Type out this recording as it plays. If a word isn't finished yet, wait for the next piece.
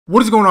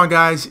What is going on,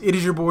 guys? It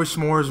is your boy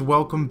Smorz.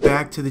 Welcome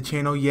back to the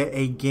channel yet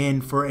again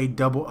for a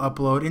double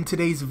upload. In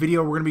today's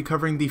video, we're going to be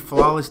covering the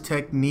Flawless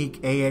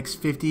Technique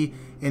AX50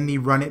 and the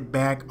Run It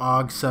Back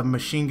AUG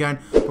submachine gun.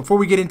 Before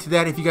we get into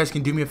that, if you guys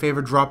can do me a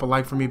favor, drop a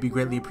like for me, it'd be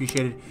greatly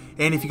appreciated.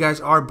 And if you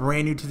guys are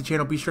brand new to the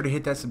channel, be sure to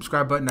hit that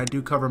subscribe button. I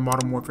do cover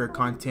Modern Warfare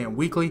content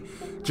weekly.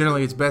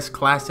 Generally, it's best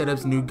class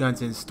setups, new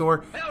guns in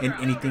store, and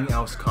anything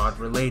else COD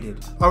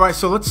related. Alright,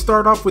 so let's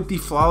start off with the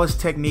Flawless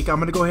Technique. I'm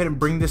going to go ahead and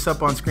bring this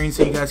up on screen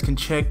so you guys can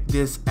check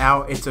this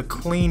out. It's a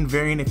clean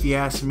variant if you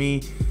ask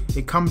me.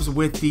 It comes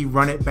with the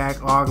Run It Back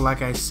AUG,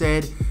 like I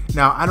said.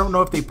 Now, I don't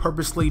know if they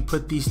purposely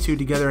put these two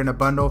together in a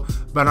bundle,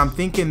 but I'm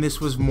thinking this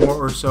was more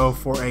or so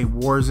for a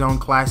Warzone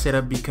class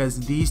setup, because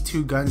these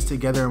two guns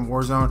together in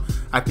Warzone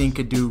I think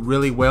could do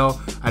really well.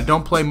 I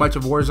don't play much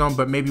of Warzone,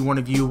 but maybe one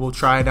of you will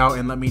try it out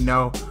and let me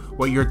know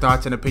what your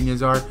thoughts and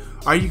opinions are.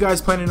 Are you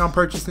guys planning on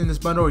purchasing this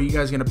bundle, or are you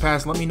guys going to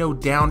pass? Let me know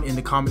down in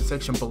the comment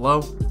section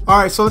below.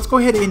 Alright, so let's go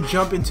ahead and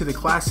jump into the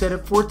class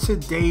setup. For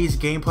today's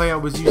gameplay, I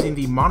was using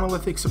the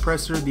monolithic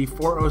suppressor, the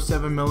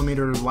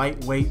 407mm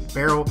lightweight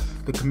barrel,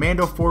 the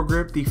Commando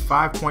foregrip, the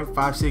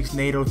 5.56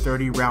 NATO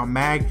 30 round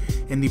mag,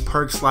 and the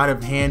perk sleight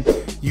of hand.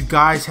 You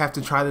guys have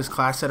to try this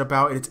class setup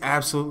out. It's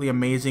absolutely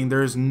amazing.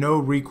 There's no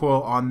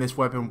recoil on this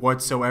weapon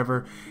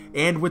whatsoever.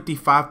 And with the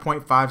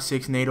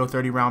 5.56 NATO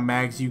 30 round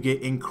mags, you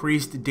get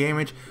increased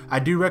damage. I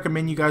do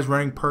recommend you guys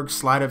running perk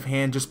sleight of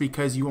hand just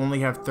because you only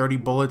have 30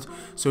 bullets.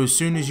 So as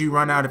soon as you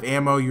run out of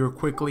ammo, you're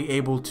quickly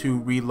able to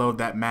reload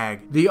that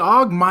mag. The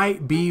AUG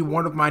might be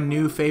one of my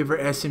new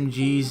favorite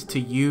SMGs to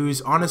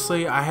use.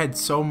 Honestly, I had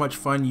so much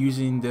fun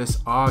using this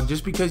AUG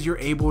just because you're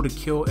able to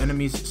kill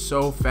enemies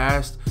so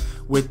fast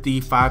with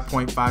the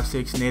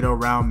 5.56 NATO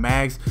round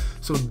mags.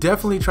 So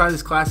definitely try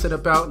this class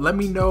setup out. Let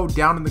me know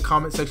down in the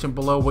comment section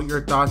below what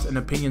your thoughts and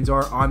opinions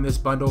are on this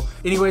bundle.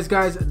 Anyways,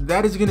 guys,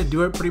 that is gonna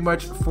do it pretty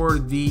much for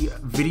the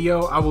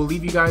video. I will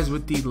leave you guys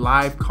with the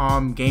live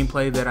comm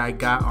gameplay that I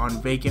got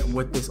on Vacant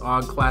with this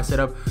AUG class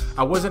setup.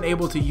 I wasn't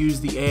able to use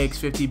the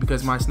AX50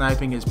 because my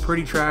sniping is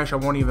pretty trash, I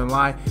won't even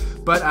lie,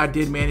 but I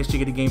did manage to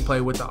get a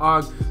gameplay with the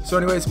AUG. So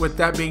anyways, with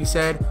that being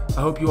said,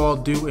 I hope you all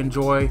do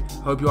enjoy.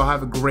 I hope you all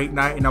have a great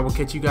night, and I will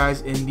catch you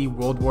guys in the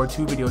World War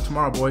II video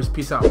tomorrow, boys.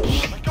 Peace out.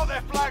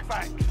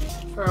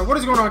 What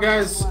is going on,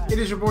 guys? It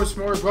is your boy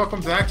Smorz.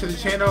 Welcome back to the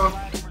channel.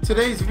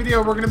 Today's video,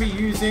 we're going to be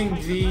using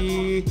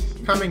the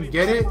Come and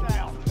Get It.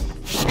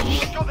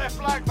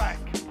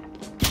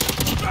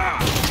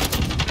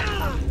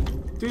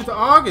 Dude, the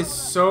AUG is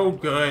so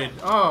good.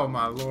 Oh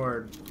my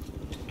lord.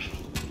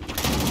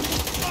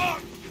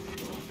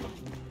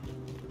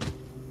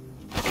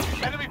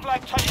 Enemy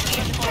flag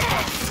taken.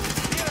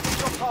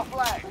 Drop our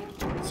flag.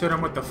 Let's hit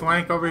him with the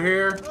flank over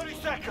here. 30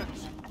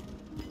 seconds.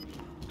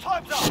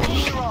 Time's up.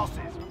 Move your asses.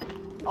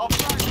 Our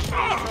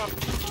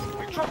flag.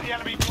 We dropped the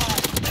enemy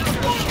flag.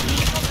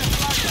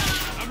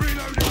 I'm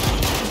reloading.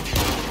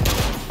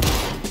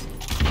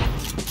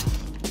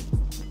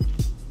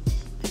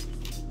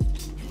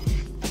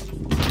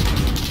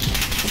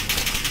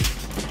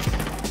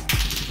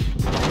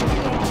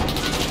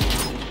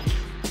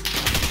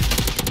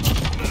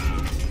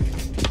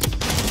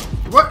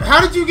 What? How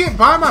did you get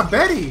by my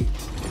Betty?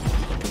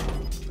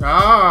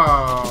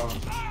 Oh,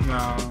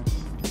 no.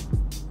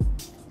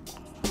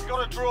 We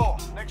got a draw.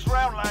 Next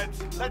round, lads.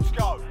 Let's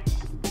go.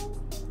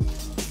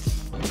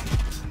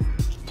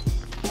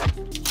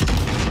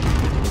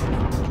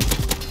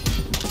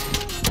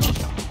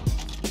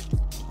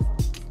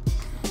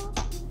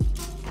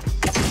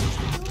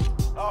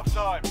 Half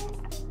time.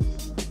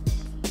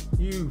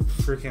 You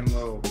freaking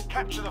little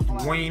Capture the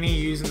flag. weenie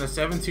using the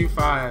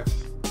 725.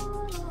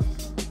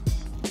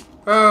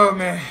 Oh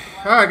man.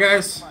 Alright,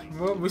 guys.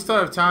 Well, we still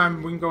have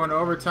time. We can go into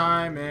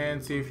overtime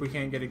and see if we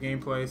can't get a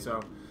gameplay.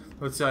 So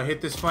let's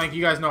hit this flank.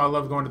 You guys know I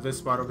love going to this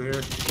spot over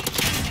here.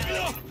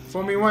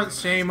 Fool me once,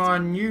 shame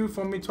on you.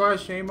 Fool me twice,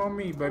 shame on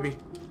me, baby.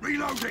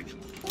 Reloading.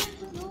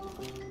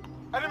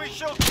 Enemy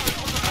shield turret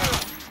on the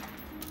field.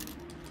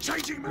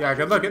 Changing. Yeah,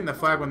 good luck getting the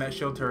flag when that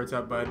shield turret's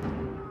up, bud.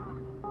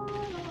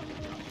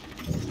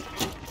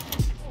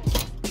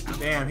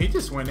 Damn, he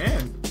just went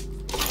in.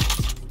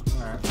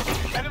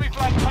 Alright. Enemy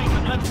flag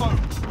taken. Let's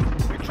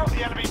move. We dropped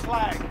the enemy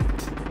flag.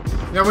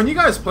 Now, when you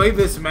guys play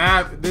this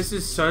map, this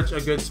is such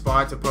a good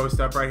spot to post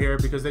up right here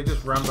because they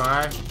just run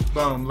by.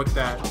 Boom, look at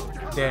that.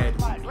 Dead.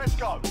 Let's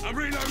go. I'm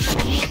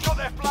reloading. We've got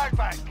their flag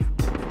back.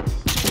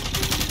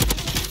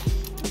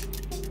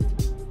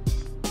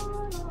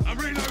 I'm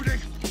reloading.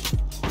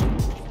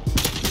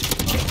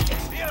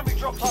 The enemy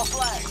dropped our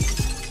flag.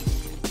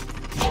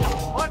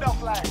 Find our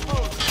flag.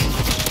 Move.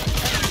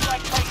 Enemy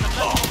flag taken. Let's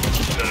move.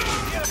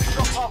 The enemy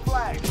dropped our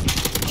flag.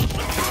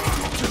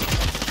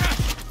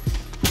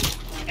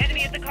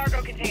 Enemy at the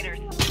cargo containers.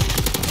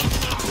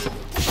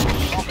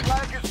 Our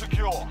flag is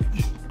secure.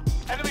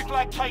 Enemy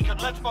flag taken.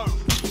 Let's move.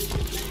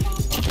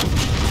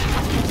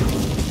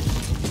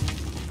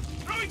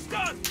 Throwing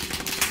stun.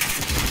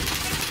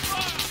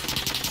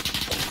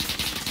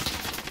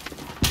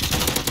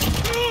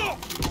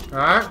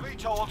 Alright.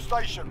 Veto on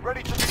station.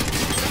 Ready to...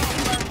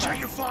 Take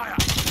your fire.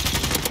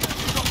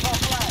 Drop our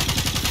flag.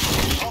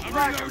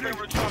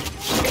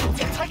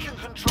 Taking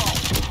control.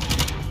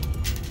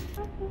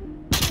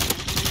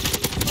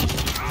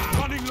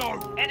 Running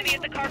low. Enemy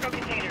at the cargo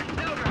containers.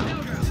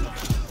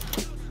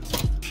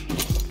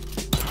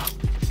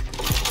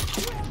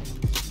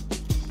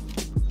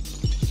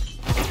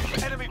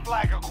 Enemy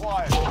flag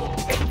acquired.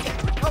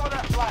 Recover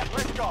that flag.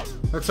 Let's go.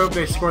 Let's hope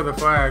they score the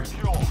flag.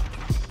 Secure.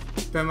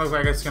 Doesn't look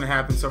like it's gonna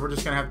happen, so we're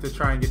just gonna have to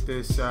try and get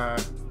this.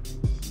 That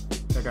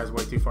guy's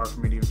way too far for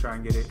me to even try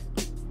and get it.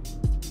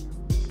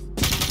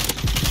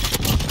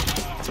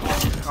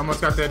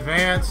 Almost got the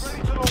advance.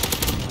 Ready to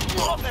launch.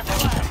 Got their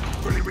flag.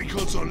 Friendly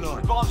recon's online.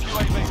 Advanced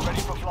UAV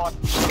ready for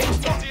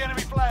flight. Got the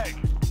enemy flag.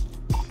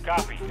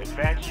 Copy.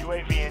 Advanced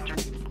UAV entry.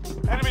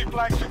 Enemy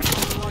flag secure.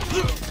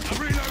 I'm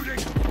reloading.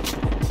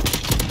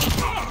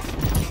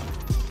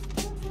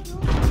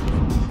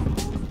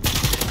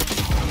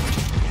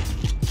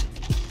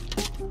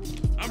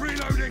 I'm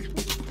reloading.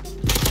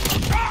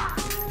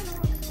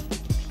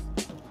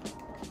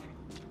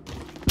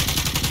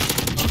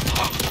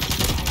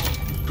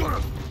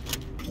 Got him.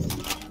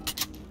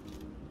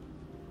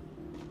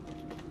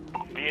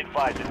 Be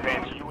advised,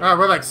 advanced UAV Oh,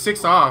 we're like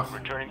 6 off.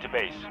 returning to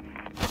base.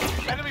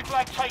 Enemy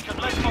flag taken.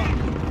 Let's go.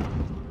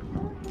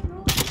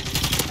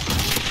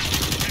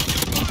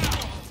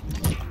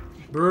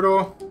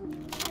 Brutal.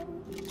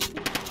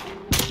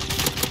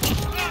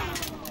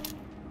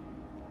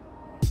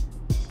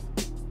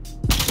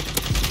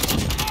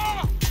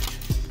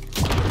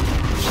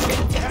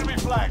 Enemy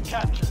flag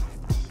captured.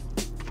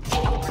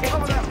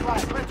 Recover that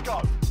flag. Let's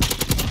go.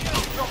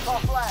 Drop our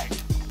flag.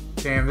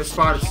 Damn, this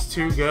spot is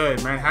too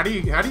good, man. How do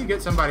you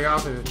get somebody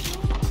off of it?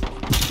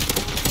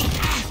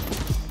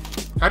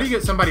 How do you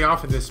get somebody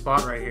off of this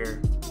spot right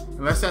here?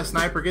 Unless that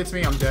sniper gets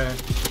me, I'm dead.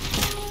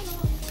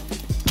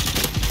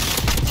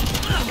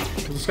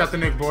 We just got the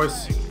nuke,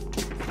 boys.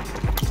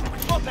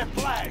 Got their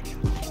flag.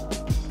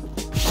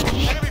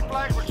 Enemy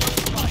flag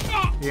returning to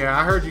base. Yeah,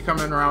 I heard you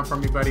coming around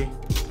from me, buddy.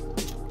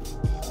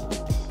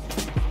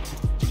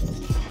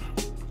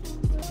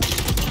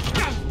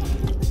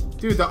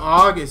 Dude, the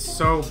AUG is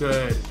so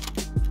good.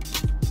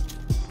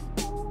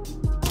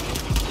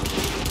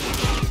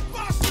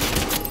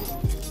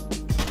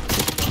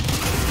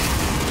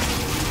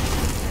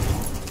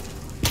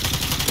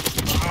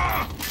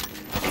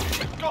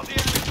 Got the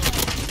enemy.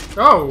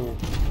 Oh.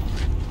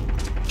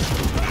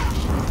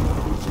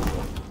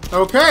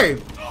 Okay.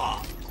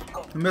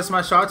 I missed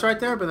my shots right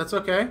there, but that's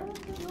okay.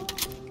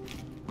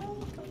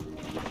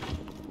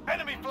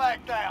 Enemy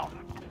flag down.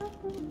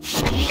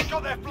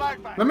 Got their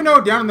flag back. Let me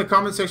know down in the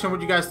comment section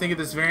what you guys think of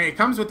this variant. It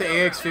comes with the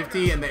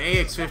AX50, and the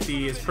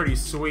AX50 is pretty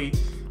sweet,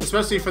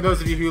 especially for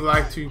those of you who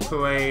like to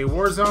play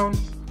Warzone.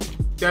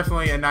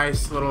 Definitely a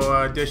nice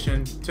little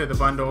addition to the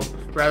bundle,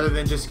 rather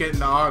than just getting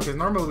the AUG, because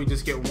normally we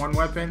just get one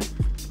weapon,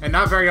 and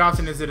not very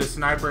often is it a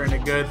sniper and a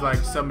good like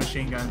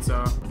submachine gun.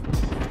 So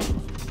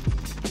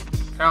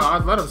hell,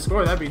 I'd let them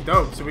score. That'd be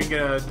dope, so we can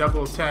get a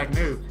double attack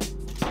nuke.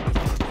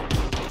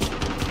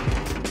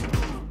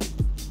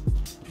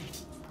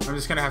 I'm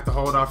just gonna have to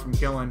hold off from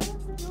killing.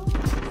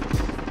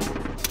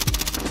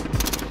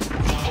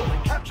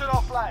 Captured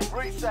our flag.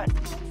 Reset.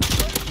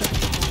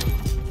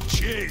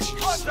 Cheers.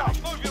 Time's up.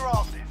 Move your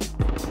asses.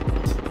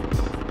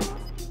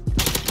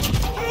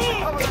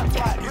 Cover that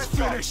flag. It's Let's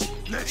go. finished.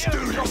 Let's The do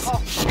enemy this. got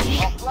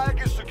off. Our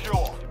flag is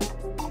secure.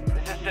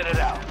 This is set it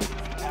out.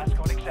 Task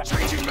on accepted.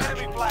 Changing back.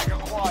 Enemy flag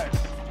acquired.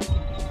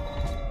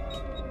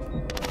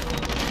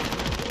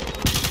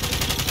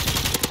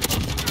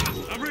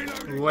 I'm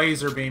reloading.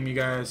 Laser beam, you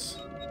guys.